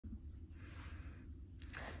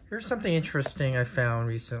Here's something interesting I found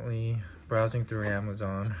recently browsing through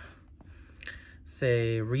Amazon. It's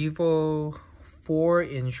a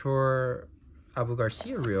Revo4 Inshore Abu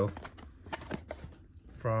Garcia reel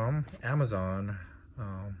from Amazon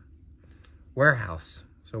warehouse.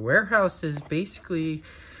 So warehouse is basically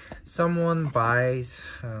someone buys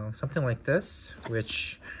something like this,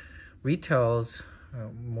 which retails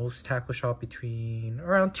most tackle shop between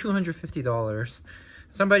around $250.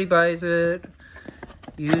 Somebody buys it,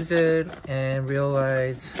 use it, and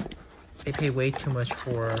realize they pay way too much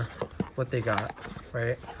for what they got,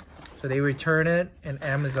 right? So they return it, and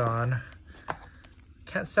Amazon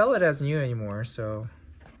can't sell it as new anymore. So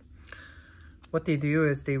what they do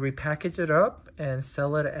is they repackage it up and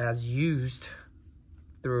sell it as used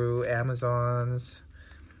through Amazon's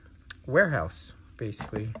warehouse,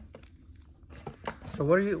 basically. So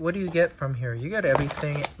what do you get from here? You get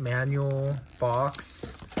everything: manual,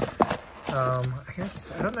 box. I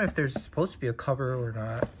guess I don't know if there's supposed to be a cover or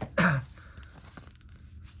not.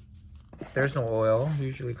 There's no oil,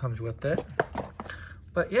 usually comes with it.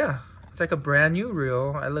 But yeah, it's like a brand new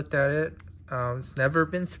reel. I looked at it. It's never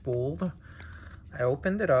been spooled. I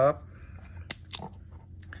opened it up.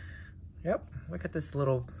 Yep, look at this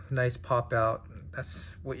little nice pop out.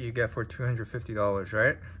 That's what you get for $250,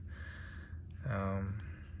 right?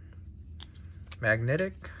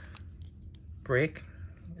 Magnetic brake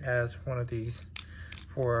as one of these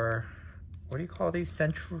for, what do you call these,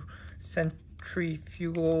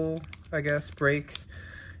 centrifugal, I guess, brakes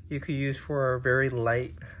you could use for very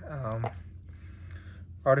light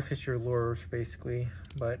artificial lures, basically.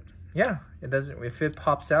 But yeah, it doesn't, if it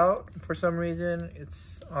pops out for some reason,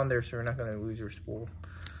 it's on there, so you're not going to lose your spool.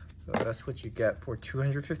 So that's what you get for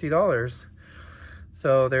 $250.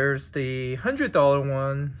 So there's the $100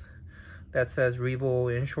 one that says Revo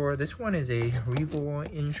Inshore. This one is a Revo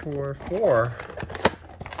Inshore 4.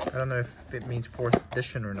 I don't know if it means 4th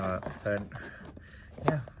edition or not, but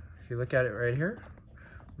yeah, if you look at it right here,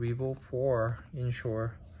 Revo4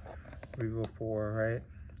 Inshore, Revo 4, right?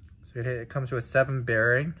 So it comes with 7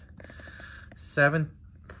 bearing,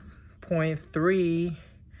 7.3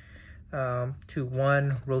 to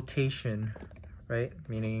 1 rotation, right?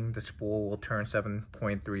 Meaning the spool will turn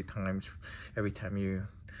 7.3 times every time you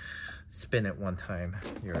spin it one time.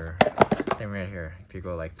 Your thing right here, if you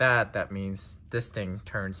go like that, that means this thing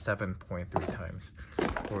turns 7.3 times,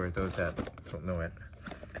 for those that don't know it.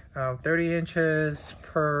 30 inches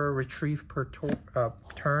per retrieve per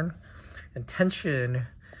turn, and tension.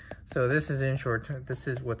 So this is inshore. This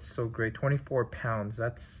is what's so great. 24 pounds.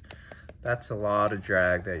 That's a lot of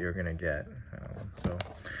drag that you're gonna get. So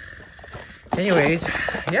anyways,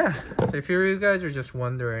 yeah, so if you guys are just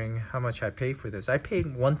wondering how much I paid for this, I paid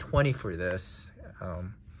 $120 for this.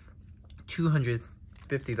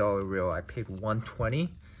 $250 reel, I paid $120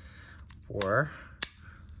 for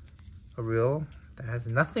a reel that has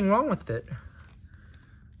nothing wrong with it.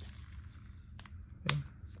 Okay.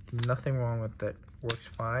 Nothing wrong with it. Works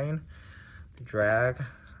fine. The drag,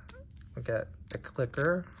 look at the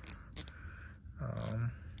clicker, the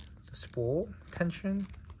spool tension,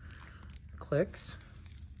 clicks,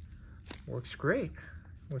 works great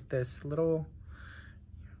with this little,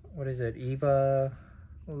 what is it, Eva,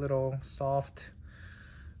 little soft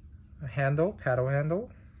handle, paddle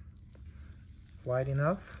handle. Wide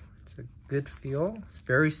enough. It's a good feel. It's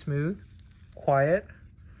very smooth, quiet.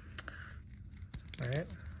 All right.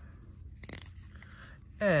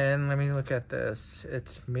 And let me look at this.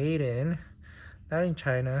 It's made in, not in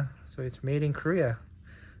China, so it's made in Korea.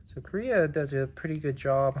 So Korea does a pretty good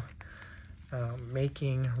job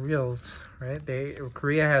making reels, right?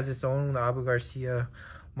 Korea has its own Abu Garcia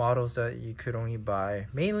models that you could only buy,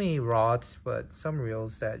 mainly rods, but some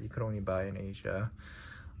reels that you could only buy in Asia.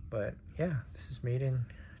 But yeah, this is made in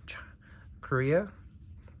Korea.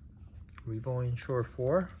 Revo Inshore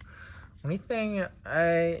 4. Only thing,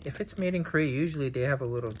 if it's made in Korea, usually they have a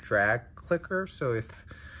little drag clicker. So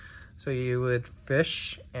you would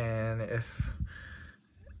fish, and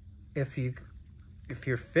if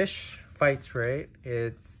your fish fights, right,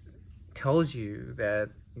 it tells you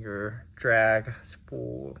that your drag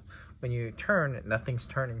spool, when you turn, nothing's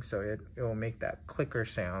turning, so it will make that clicker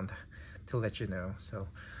sound to let you know. So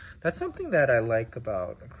that's something that I like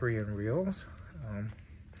about Korean reels.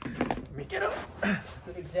 Let me get a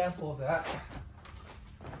good example of that.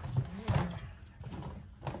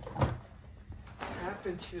 I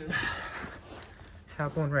happen to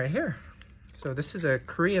have one right here. So this is a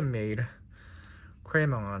Korean-made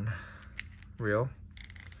Cremon reel.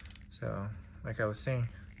 So like I was saying,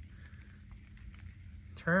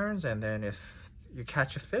 turns, and then if you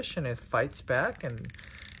catch a fish and it fights back, and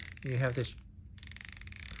you have this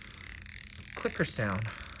clicker sound.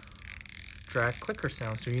 Drag clicker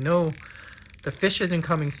sound. So you know the fish isn't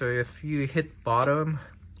coming. So if you hit bottom,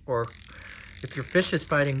 or if your fish is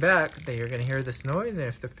fighting back, then you're gonna hear this noise. And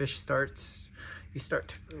if the fish starts,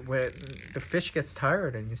 when the fish gets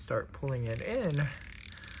tired and you start pulling it in,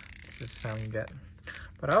 this is the sound you get.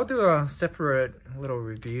 But I'll do a separate little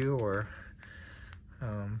review or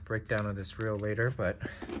breakdown of this reel later. But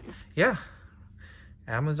yeah,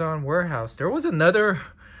 Amazon warehouse. There was another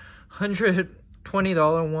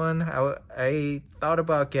 $120 one. I thought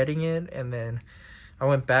about getting it, and then I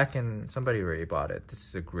went back and somebody already bought it. This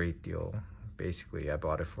is a great deal. Basically, I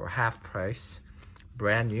bought it for half price,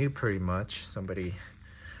 brand new pretty much. Somebody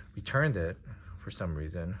returned it for some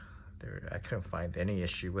reason. I couldn't find any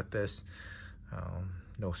issue with this.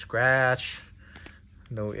 No scratch,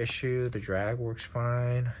 no issue. The drag works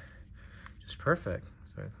fine, just perfect.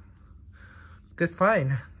 So good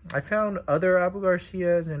find. I found other Abu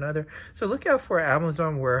Garcias and other. So look out for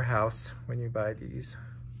Amazon warehouse when you buy these,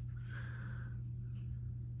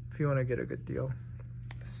 if you want to get a good deal.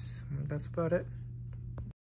 That's about it.